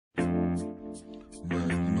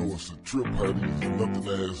it's a trip how these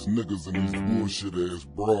nothing-ass niggas and these bullshit-ass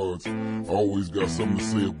broads always got something to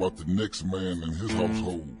say about the next man and his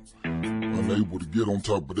household. Unable to get on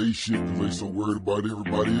top of their shit because they so worried about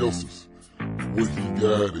everybody else's. What he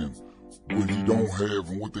got and what he don't have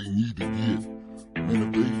and what they need to get. And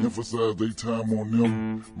if they emphasize their time on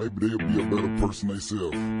them, maybe they'll be a better person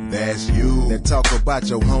themselves. That's you that talk about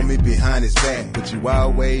your homie behind his back, but you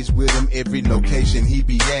always with him every location he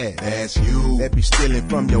be at. That's you that be stealing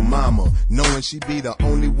from your mama, knowing she be the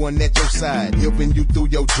only one at your side, helping you through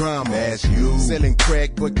your drama. That's you selling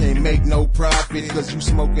crack but can't make no profit, cause you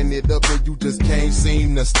smoking it up and you just can't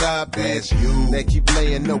seem to stop. That's you that keep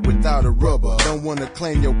laying up without a rubber, don't wanna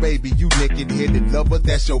claim your baby, you naked-headed lover,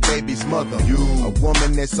 that's your baby's mother. You a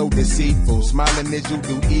woman that's so deceitful, smiling as you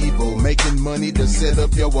do evil, making money to set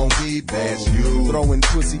up your own people. That's you throwing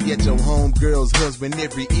pussy at your homegirl's husband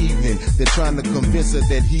every evening, they're trying to convince her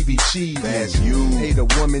that he be cheating. That's you hate a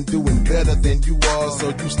woman doing better than you are, so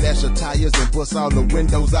you slash her tires and bust all the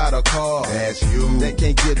windows out of car. That's you that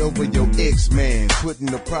can't get over your ex-man, putting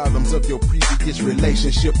the problems of your previous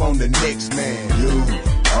relationship on the next man.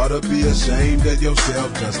 You ought to be ashamed of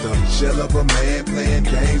yourself, just a shell of a man playing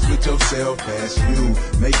games with yourself. That's you,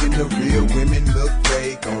 making the real women look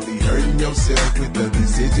fake, only hurting yourself with the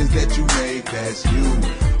decisions that you make. That's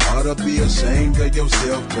you. Ought to be ashamed of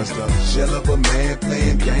yourself, just a shell of a man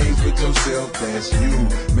playing games with yourself. That's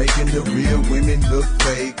you, making the real women look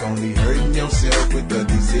fake, only hurting yourself with the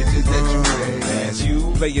decisions that you make. That's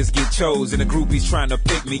you. Players get chose and the groupies trying to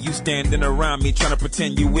pick me. You standing around me trying to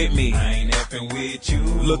pretend you with me. I ain't effing with you.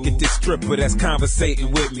 Look at this stripper that's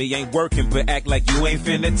conversating with me. Ain't working but act like you ain't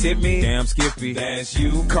finna tip me. Damn Skippy, that's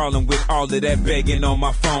you. Calling with all of that begging on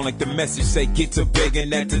my phone, like the message say get to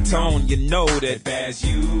begging at the tone. You know that that's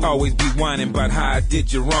you. Always be whining about how I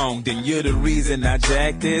did you wrong, then you're the reason I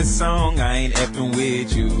jacked this song. I ain't effing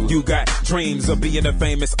with you. You got dreams of being a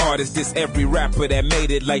famous artist. This every rapper that made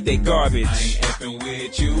it like they garbage. I ain't effing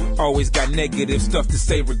with you. Always got negative stuff to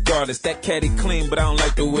say regardless. That caddy clean but I don't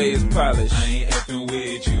like the way it's polished. I ain't effing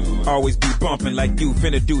with you. Always be bumping like you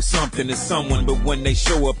finna do something to someone, but when they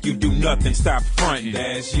show up you do nothing. Stop fronting.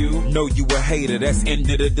 That's you. Know you a hater, that's end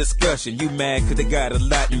of the discussion. You mad cause they got a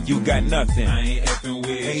lot and you got nothing. I ain't effing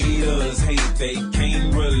with haters, hate they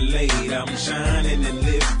can't relate. I'm shining and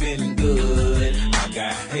living good. I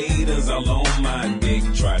got haters all on my dick,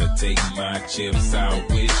 try to take my chips. I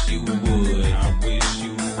wish you would. I wish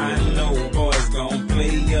you would. I know boys gon'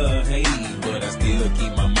 play your hate, but I still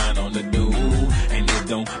keep my mind on the dude. And it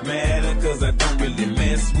don't matter cause I don't really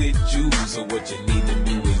mess with you. So what you need to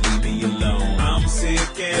do is leave me alone. I'm sick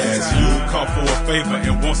and that's you. Call for a favor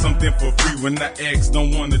and want something for free when I ask,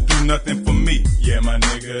 don't wanna do nothing for me. Yeah, my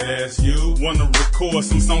nigga, that's you. Wanna record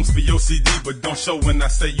some songs for your CD, but don't show when I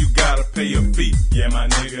say you gotta pay a fee. Yeah, my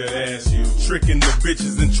nigga, that's you. Tricking the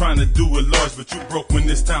bitches and trying to do it large, but you broke when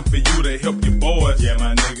it's time for you to help your boys. Yeah,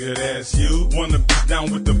 my nigga, that's you. Wanna be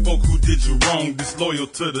down with the folk who did you wrong, disloyal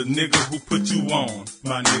to the nigga who put you on.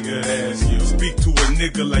 My nigga, that's you. Speak to a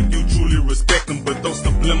nigga like you truly respect him, but those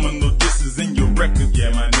subliminal disses in your record. Yeah,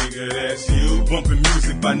 my nigga, that's you. Bumping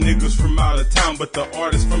music by niggas from out of town, but the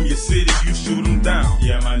artists from your city, you shoot them down.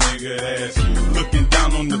 Yeah, my nigga, that's you. Looking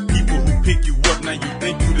down on the people who pick you up, now you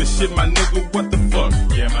think you the shit, my nigga, what the fuck?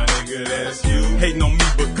 Yeah, my nigga, that's you. Hating on me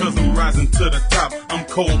because I'm rising to the top. I'm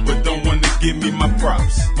cold, but don't wanna give me my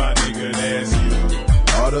props. My nigga, that's you.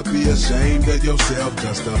 Ought to be ashamed of yourself,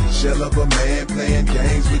 just a shell of a man playing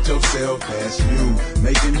games with yourself. That's you,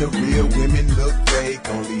 making the real women look fake,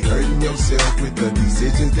 only hurting yourself with the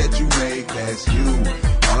decisions that you make. That's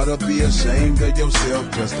you. Ought to be ashamed of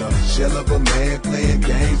yourself, just a shell of a man playing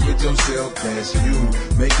games with yourself. That's you,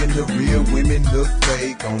 making the real women look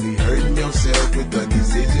fake, only hurting yourself with the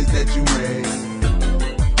decisions that you make.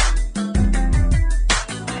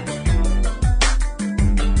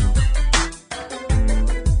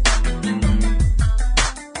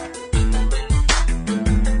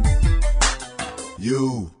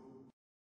 You.